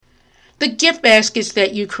The gift baskets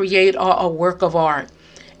that you create are a work of art,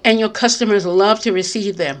 and your customers love to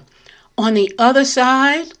receive them. On the other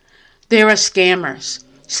side, there are scammers.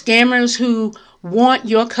 Scammers who want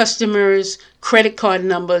your customers' credit card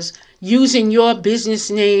numbers, using your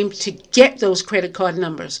business name to get those credit card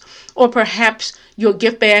numbers. Or perhaps your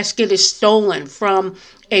gift basket is stolen from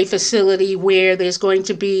a facility where there's going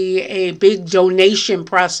to be a big donation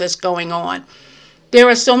process going on. There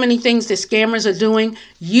are so many things that scammers are doing.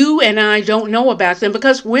 You and I don't know about them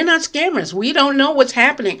because we're not scammers. We don't know what's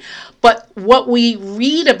happening. But what we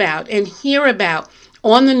read about and hear about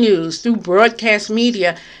on the news through broadcast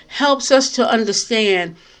media helps us to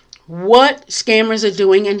understand what scammers are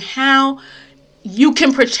doing and how you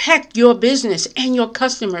can protect your business and your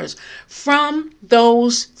customers from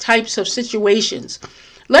those types of situations.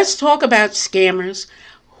 Let's talk about scammers,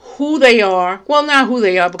 who they are. Well, not who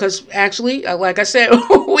they are, because actually, like I said,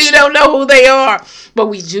 we don't know who they are, but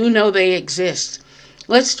we do know they exist.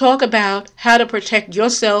 Let's talk about how to protect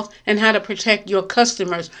yourself and how to protect your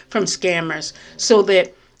customers from scammers so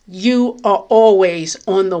that you are always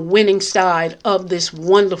on the winning side of this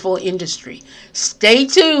wonderful industry. Stay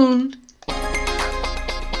tuned.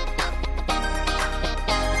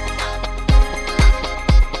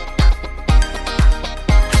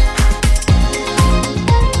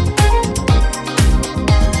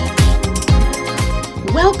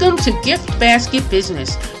 Welcome to Gift Basket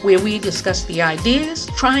Business, where we discuss the ideas,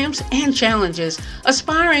 triumphs, and challenges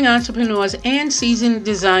aspiring entrepreneurs and seasoned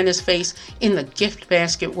designers face in the gift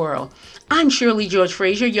basket world. I'm Shirley George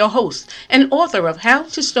Frazier, your host and author of How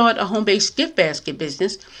to Start a Home-Based Gift Basket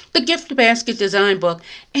Business, the Gift Basket Design Book,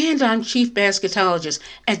 and I'm Chief Basketologist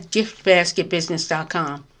at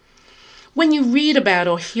giftbasketbusiness.com. When you read about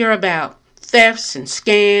or hear about thefts and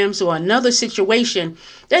scams or another situation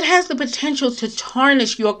that has the potential to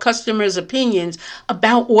tarnish your customers' opinions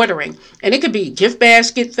about ordering, and it could be gift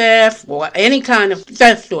basket theft or any kind of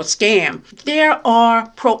theft or scam, there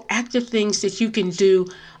are proactive things that you can do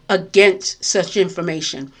against such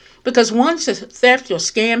information. Because once a theft or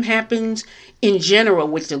scam happens in general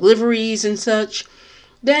with deliveries and such,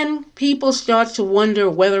 then people start to wonder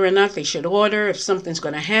whether or not they should order, if something's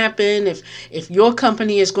going to happen, if your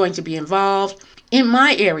company is going to be involved. In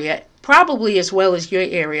my area, probably as well as your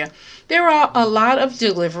area, there are a lot of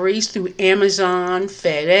deliveries through Amazon,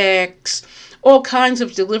 FedEx, all kinds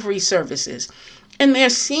of delivery services. And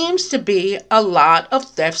there seems to be a lot of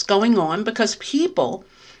thefts going on because people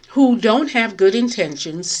who don't have good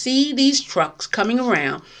intentions see these trucks coming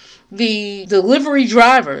around. The delivery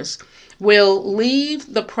drivers will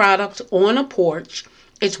leave the product on a porch.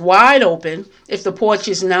 It's wide open if the porch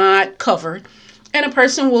is not covered. And a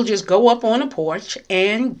person will just go up on a porch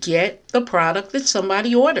and get the product that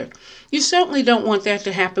somebody ordered. You certainly don't want that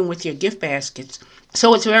to happen with your gift baskets.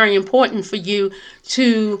 So it's very important for you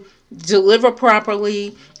to deliver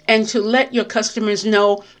properly and to let your customers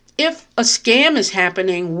know if a scam is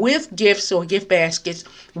happening with gifts or gift baskets,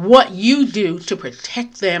 what you do to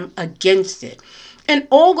protect them against it. And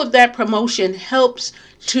all of that promotion helps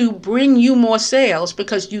to bring you more sales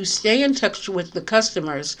because you stay in touch with the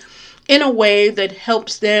customers in a way that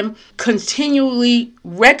helps them continually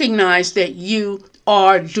recognize that you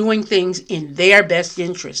are doing things in their best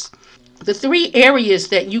interest. The 3 areas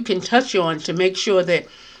that you can touch on to make sure that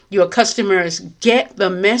your customers get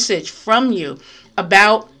the message from you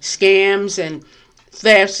about scams and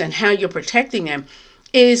thefts and how you're protecting them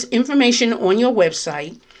is information on your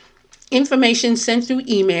website, information sent through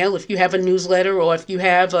email if you have a newsletter or if you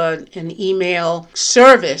have an email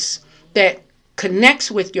service that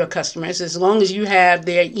connects with your customers, as long as you have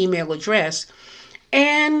their email address,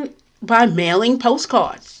 and by mailing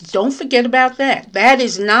postcards. Don't forget about that. That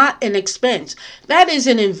is not an expense. That is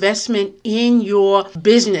an investment in your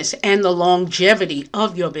business and the longevity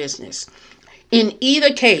of your business. In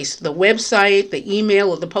either case, the website, the email,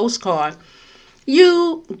 or the postcard,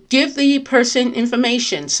 you give the person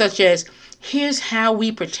information such as, here's how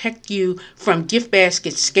we protect you from gift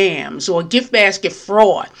basket scams or gift basket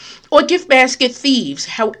fraud or gift basket thieves,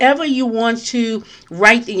 however you want to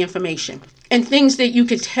write the information. And things that you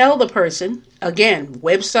could tell the person, again,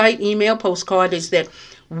 website, email, postcard, is that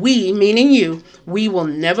we, meaning you, we will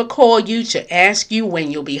never call you to ask you when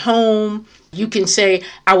you'll be home. You can say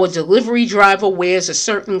our delivery driver wears a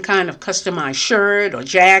certain kind of customized shirt or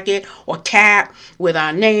jacket or cap with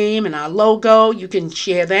our name and our logo. You can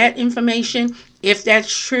share that information if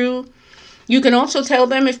that's true. You can also tell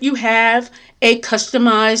them if you have a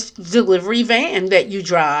customized delivery van that you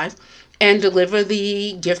drive and deliver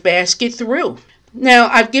the gift basket through. Now,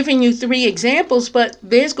 I've given you 3 examples, but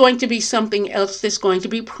there's going to be something else that's going to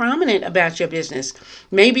be prominent about your business.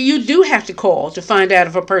 Maybe you do have to call to find out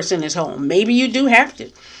if a person is home. Maybe you do have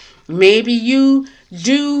to. Maybe you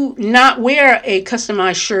do not wear a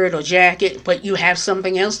customized shirt or jacket, but you have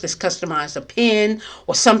something else that's customized, a pin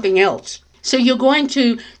or something else. So you're going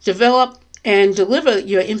to develop and deliver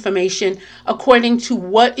your information according to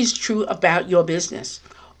what is true about your business.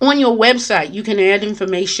 On your website, you can add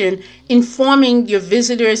information informing your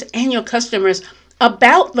visitors and your customers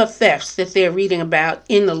about the thefts that they're reading about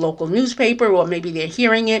in the local newspaper, or maybe they're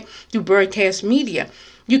hearing it through broadcast media.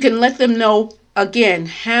 You can let them know, again,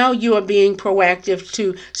 how you are being proactive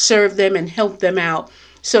to serve them and help them out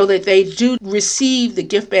so that they do receive the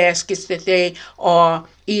gift baskets that they are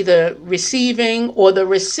either receiving or the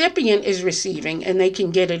recipient is receiving, and they can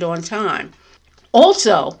get it on time.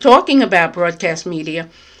 Also, talking about broadcast media,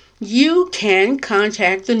 you can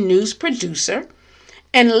contact the news producer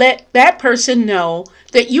and let that person know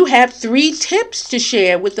that you have 3 tips to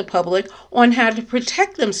share with the public on how to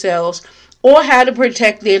protect themselves or how to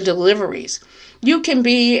protect their deliveries. You can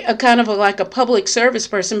be a kind of like a public service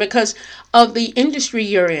person because of the industry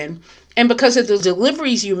you're in and because of the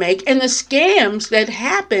deliveries you make and the scams that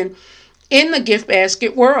happen in the gift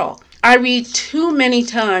basket world. I read too many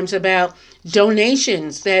times about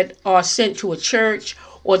donations that are sent to a church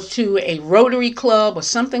or to a Rotary Club or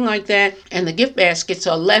something like that, and the gift baskets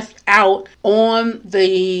are left out on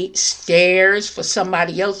the stairs for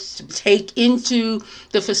somebody else to take into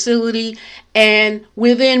the facility, and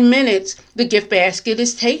within minutes, the gift basket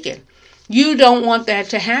is taken. You don't want that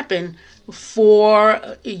to happen for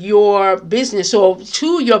your business or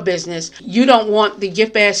to your business. You don't want the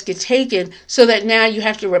gift basket taken so that now you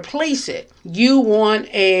have to replace it. You want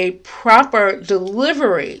a proper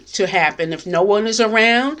delivery to happen. If no one is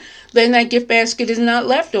around, then that gift basket is not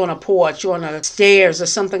left on a porch or on the stairs or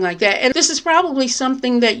something like that. And this is probably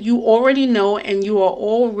something that you already know and you are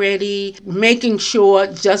already making sure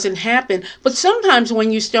doesn't happen. But sometimes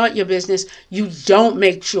when you start your business, you don't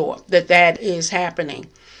make sure that that is happening.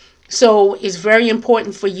 So it's very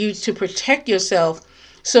important for you to protect yourself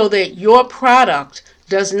so that your product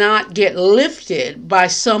does not get lifted by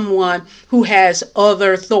someone who has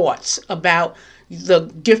other thoughts about the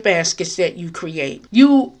gift baskets that you create.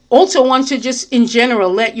 You also want to just in general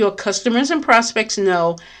let your customers and prospects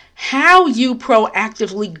know how you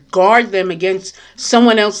proactively guard them against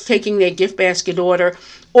someone else taking their gift basket order,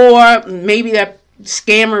 or maybe that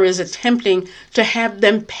scammer is attempting to have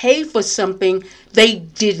them pay for something they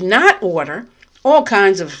did not order. All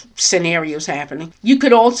kinds of scenarios happening. You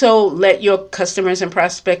could also let your customers and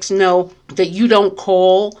prospects know that you don't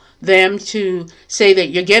call them to say that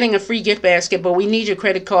you're getting a free gift basket, but we need your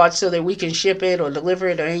credit card so that we can ship it or deliver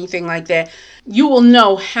it or anything like that. You will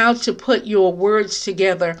know how to put your words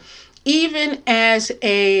together, even as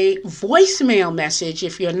a voicemail message.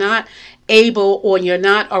 If you're not able or you're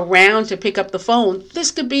not around to pick up the phone,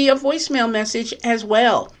 this could be a voicemail message as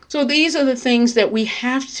well. So these are the things that we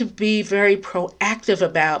have to be very proactive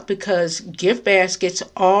about, because gift baskets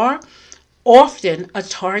are often a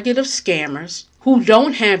target of scammers who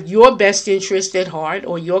don't have your best interest at heart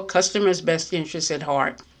or your customer's best interest at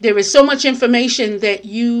heart. There is so much information that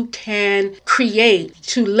you can create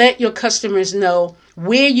to let your customers know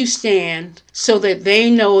where you stand so that they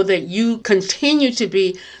know that you continue to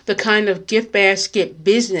be the kind of gift basket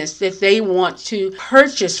business that they want to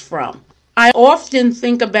purchase from. I often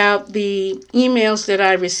think about the emails that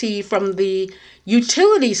I receive from the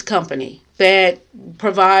utilities company that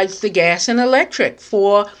provides the gas and electric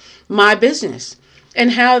for my business,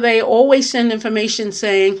 and how they always send information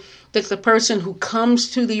saying that the person who comes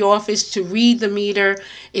to the office to read the meter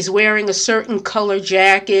is wearing a certain color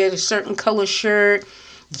jacket, a certain color shirt.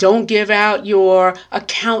 Don't give out your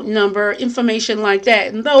account number, information like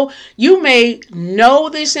that. And though you may know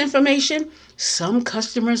this information, some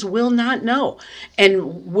customers will not know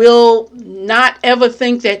and will not ever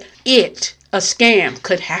think that a scam,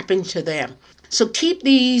 could happen to them. So keep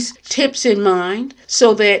these tips in mind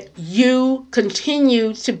so that you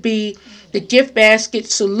continue to be the gift basket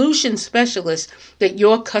solution specialist that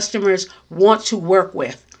your customers want to work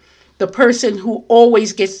with. The person who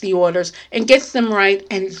always gets the orders and gets them right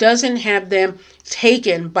and doesn't have them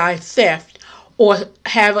taken by theft or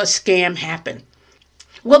have a scam happen.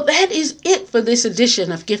 Well, that is it for this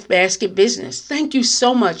edition of Gift Basket Business. Thank you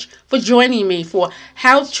so much for joining me for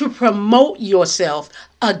how to promote yourself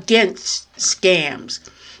against scams.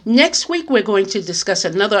 Next week, we're going to discuss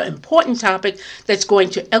another important topic that's going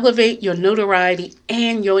to elevate your notoriety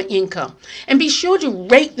and your income. And be sure to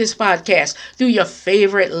rate this podcast through your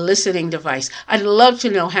favorite listening device. I'd love to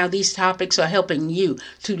know how these topics are helping you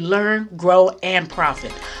to learn, grow, and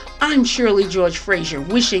profit. I'm Shirley George Frazier,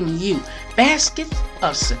 wishing you baskets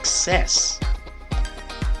of success.